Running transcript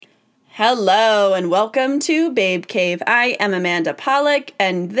Hello and welcome to Babe Cave. I am Amanda Pollock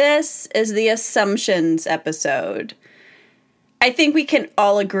and this is the Assumptions episode. I think we can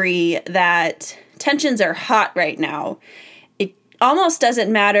all agree that tensions are hot right now. It almost doesn't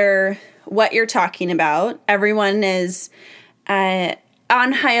matter what you're talking about. Everyone is on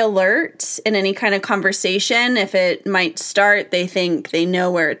high alert in any kind of conversation. If it might start, they think they know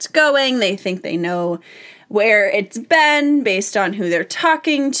where it's going. They think they know where it's been based on who they're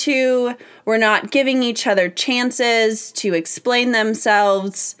talking to. We're not giving each other chances to explain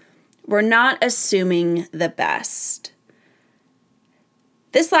themselves. We're not assuming the best.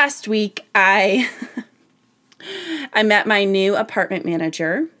 This last week, I met my new apartment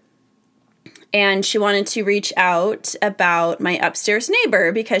manager, and she wanted to reach out about my upstairs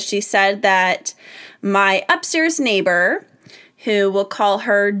neighbor because she said that my upstairs neighbor, who we'll call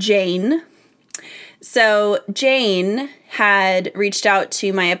her Jane. So Jane had reached out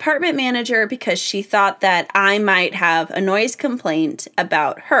to my apartment manager because she thought that I might have a noise complaint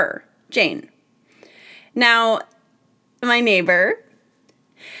about her, Jane. Now, my neighbor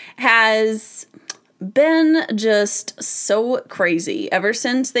has been just so crazy ever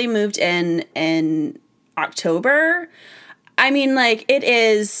since they moved in October. I mean, like, it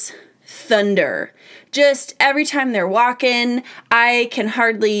is thunder. Just every time they're walking, I can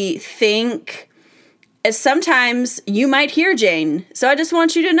hardly think. Sometimes you might hear Jane. So I just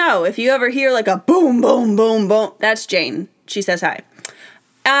want you to know, if you ever hear like a boom, boom, boom, boom, that's Jane. She says hi.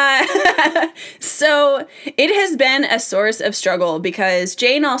 So it has been a source of struggle because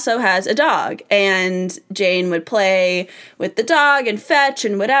Jane also has a dog, and Jane would play with the dog and fetch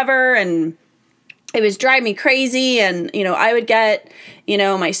and whatever, and it was driving me crazy. And, I would get,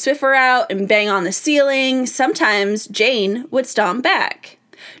 my Swiffer out and bang on the ceiling. Sometimes Jane would stomp back.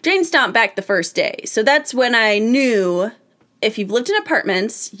 Jane stomped back the first day. So that's when I knew, if you've lived in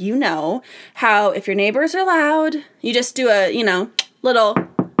apartments, you know how if your neighbors are loud, you just do a, little,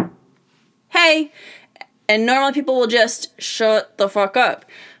 hey, and normally people will just shut the fuck up.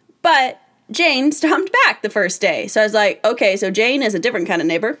 But Jane stomped back the first day. So I was like, okay, so Jane is a different kind of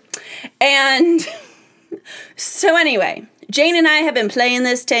neighbor. And so anyway, Jane and I have been playing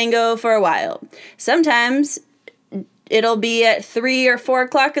this tango for a while. Sometimes it'll be at 3 or 4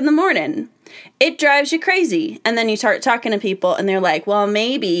 o'clock in the morning. It drives you crazy. And then you start talking to people and they're like, well,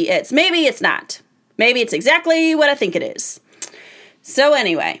 maybe it's not. Maybe it's exactly what I think it is. So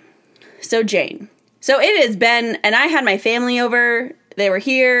anyway, so Jane. So it has been, and I had my family over. They were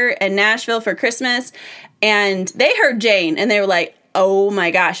here in Nashville for Christmas, and they heard Jane and they were like, oh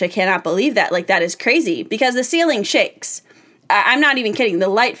my gosh, I cannot believe that. Like, that is crazy because the ceiling shakes. I'm not even kidding. The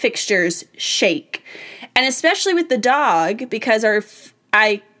light fixtures shake. And especially with the dog, because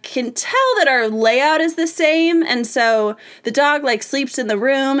I can tell that our layout is the same. And so the dog sleeps in the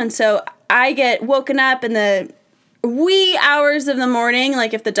room. And so I get woken up in the wee hours of the morning.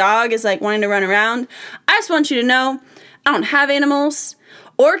 Like, if the dog is wanting to run around, I just want you to know I don't have animals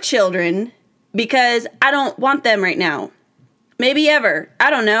or children because I don't want them right now. Maybe ever. I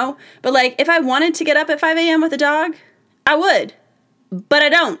don't know. But if I wanted to get up at 5 a.m. with a dog, I would. But I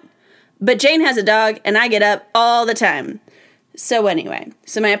don't. But Jane has a dog, and I get up all the time. So anyway,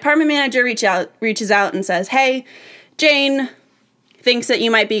 my apartment manager reaches out and says, hey, Jane thinks that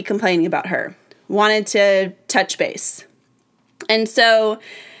you might be complaining about her. Wanted to touch base. And so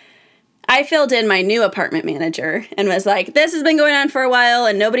I filled in my new apartment manager and was like, this has been going on for a while,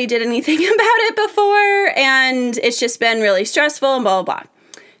 and nobody did anything about it before, and it's just been really stressful and blah, blah, blah.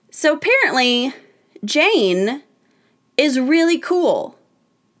 So apparently, Jane is really cool.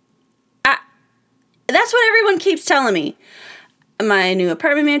 That's what everyone keeps telling me. My new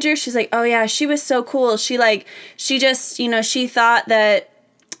apartment manager, she's like, oh yeah, she was so cool. She just, she thought that,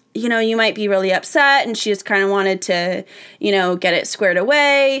 you might be really upset, and she just kind of wanted to, get it squared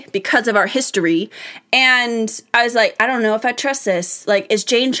away because of our history. And I was like, I don't know if I trust this. Is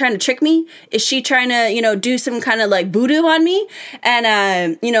Jane trying to trick me? Is she trying to, do some kind of voodoo on me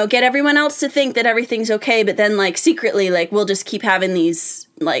and, get everyone else to think that everything's okay, but then secretly, we'll just keep having these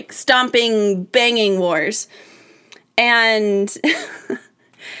stomping, banging wars. And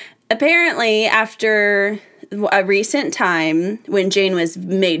apparently after a recent time when Jane was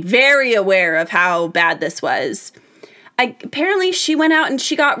made very aware of how bad this was, apparently she went out and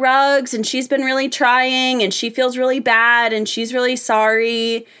she got rugs, and she's been really trying, and she feels really bad, and she's really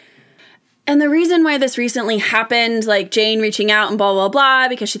sorry. And the reason why this recently happened, Jane reaching out and blah, blah, blah,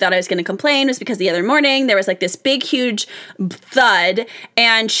 because she thought I was going to complain, was because the other morning there was this big, huge thud,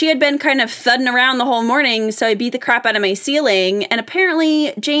 and she had been kind of thudding around the whole morning, so I beat the crap out of my ceiling, and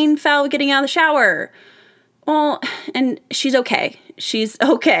apparently Jane fell getting out of the shower. Well, and she's okay. She's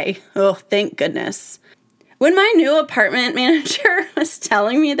okay. Oh, thank goodness. When my new apartment manager was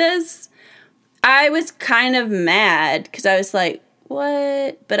telling me this, I was kind of mad because I was like,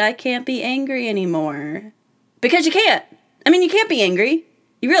 what? But I can't be angry anymore. Because you can't. I mean, you can't be angry.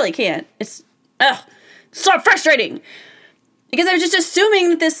 You really can't. It's so frustrating. Because I was just assuming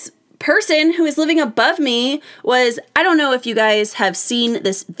that this person who is living above me was, I don't know if you guys have seen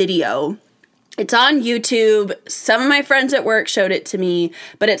this video. It's on YouTube. Some of my friends at work showed it to me,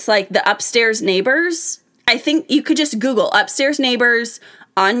 but it's like the upstairs neighbors. I think you could just Google upstairs neighbors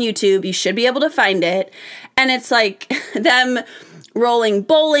on YouTube. You should be able to find it. And it's like them rolling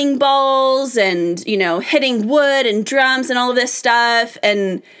bowling balls and, you know, hitting wood and drums and all of this stuff.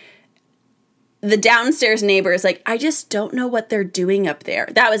 And the downstairs neighbor is like, I just don't know what they're doing up there.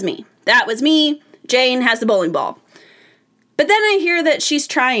 That was me. That was me. Jane has the bowling ball. But then I hear that she's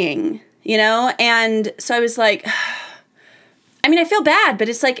trying, you know? And so I was like, I mean, I feel bad, but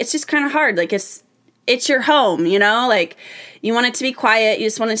it's like, it's just kind of hard. Like, it's your home, you know? Like, you want it to be quiet. You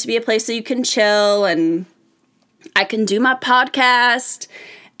just want it to be a place that you can chill and I can do my podcast.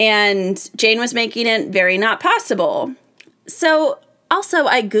 And Jane was making it very not possible. So also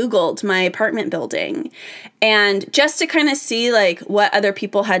I Googled my apartment building, and just to kind of see like what other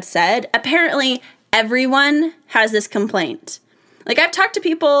people had said, apparently everyone has this complaint. Like, I've talked to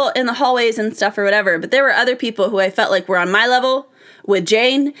people in the hallways and stuff or whatever, but there were other people who I felt like were on my level with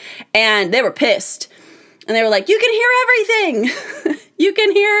Jane, and they were pissed. And they were like, you can hear everything. You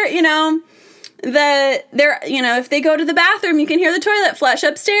can hear, you know, if they go to the bathroom, you can hear the toilet flush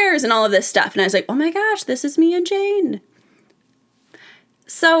upstairs and all of this stuff. And I was like, oh my gosh, this is me and Jane.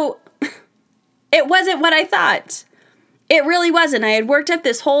 So it wasn't what I thought. It really wasn't. I had worked up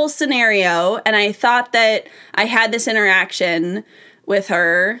this whole scenario, and I thought that I had this interaction with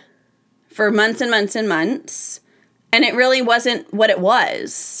her for months and months and months, and it really wasn't what it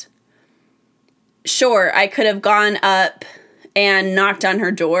was. Sure, I could have gone up and knocked on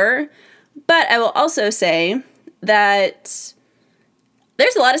her door, but I will also say that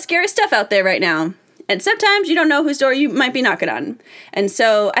there's a lot of scary stuff out there right now. And sometimes you don't know whose door you might be knocking on. And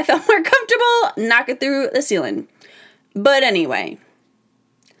so I felt more comfortable knocking through the ceiling. But anyway,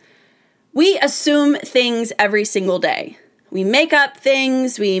 we assume things every single day. We make up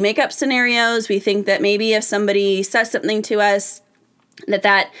things, we make up scenarios. We think that maybe if somebody says something to us,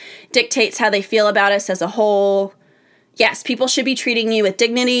 that dictates how they feel about us as a whole. Yes, people should be treating you with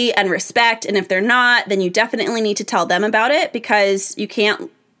dignity and respect. And if they're not, then you definitely need to tell them about it, because you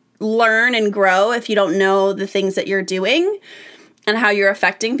can't learn and grow if you don't know the things that you're doing and how you're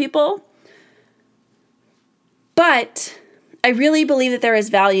affecting people. But I really believe that there is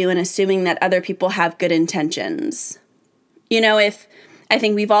value in assuming that other people have good intentions. You know, I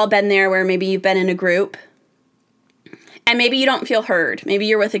think we've all been there where maybe you've been in a group and maybe you don't feel heard. Maybe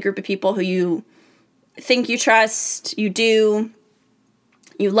you're with a group of people who you think you trust, you do,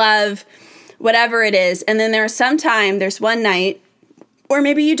 you love, whatever it is. And then there's one night where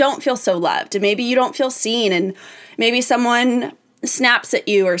maybe you don't feel so loved, and maybe you don't feel seen, and maybe someone snaps at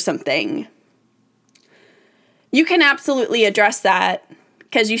you or something. You can absolutely address that,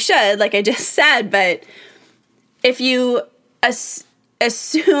 because you should, like I just said, but if you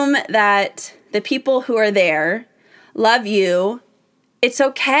assume that the people who are there love you, it's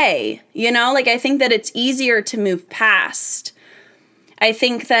okay. You know, like, I think that it's easier to move past. I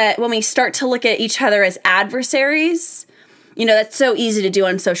think that when we start to look at each other as adversaries, you know, that's so easy to do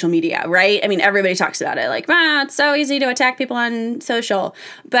on social media, right? I mean, everybody talks about it, like, it's so easy to attack people on social.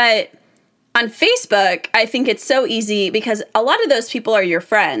 But on Facebook, I think it's so easy because a lot of those people are your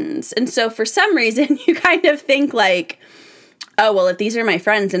friends. And so for some reason, you kind of think like, oh, well, if these are my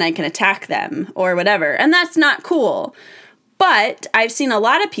friends, then I can attack them or whatever. And that's not cool. But I've seen a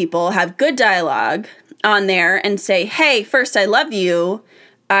lot of people have good dialogue on there and say, hey, first, I love you.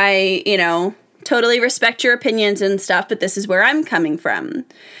 I, totally respect your opinions and stuff, but this is where I'm coming from.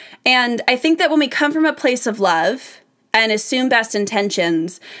 And I think that when we come from a place of love and assume best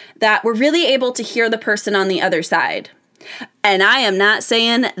intentions, that we're really able to hear the person on the other side. And I am not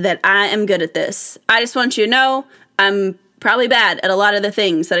saying that I am good at this. I just want you to know I'm probably bad at a lot of the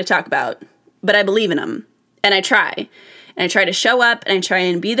things that I talk about, but I believe in them, and I try. And I try to show up, and I try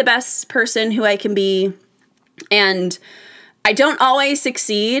and be the best person who I can be. And I don't always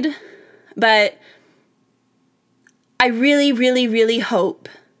succeed, but I really, really, really hope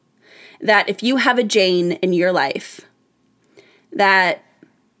that if you have a Jane in your life, that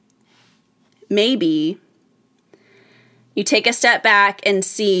maybe you take a step back and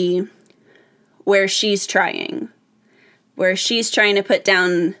see where she's trying to put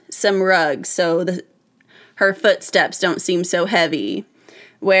down some rugs so her footsteps don't seem so heavy,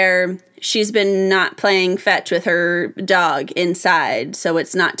 where she's been not playing fetch with her dog inside, so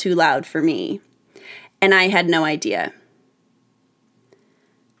it's not too loud for me. And I had no idea.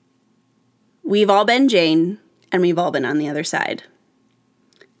 We've all been Jane, and we've all been on the other side.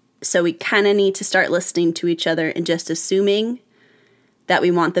 So we kind of need to start listening to each other and just assuming that we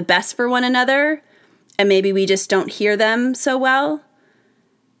want the best for one another, and maybe we just don't hear them so well.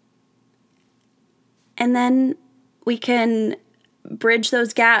 And then we can bridge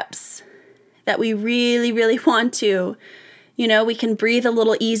those gaps that we really, really want to. You know, we can breathe a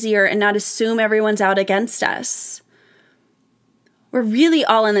little easier and not assume everyone's out against us. We're really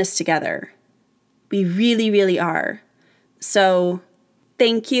all in this together. We really, really are. So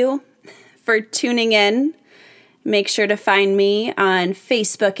thank you for tuning in. Make sure to find me on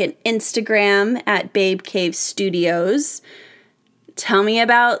Facebook and Instagram at Babe Cave Studios. Tell me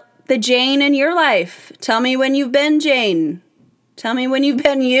about the Jane in your life. Tell me when you've been Jane. Tell me when you've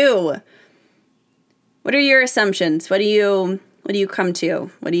been you. What are your assumptions? What do you come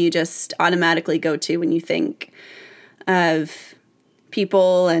to? What do you just automatically go to when you think of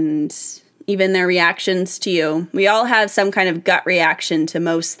people and even their reactions to you? We all have some kind of gut reaction to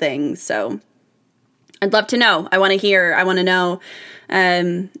most things, so I'd love to know. I want to hear. I want to know.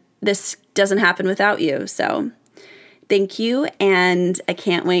 This doesn't happen without you, so thank you, and I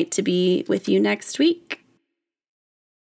can't wait to be with you next week.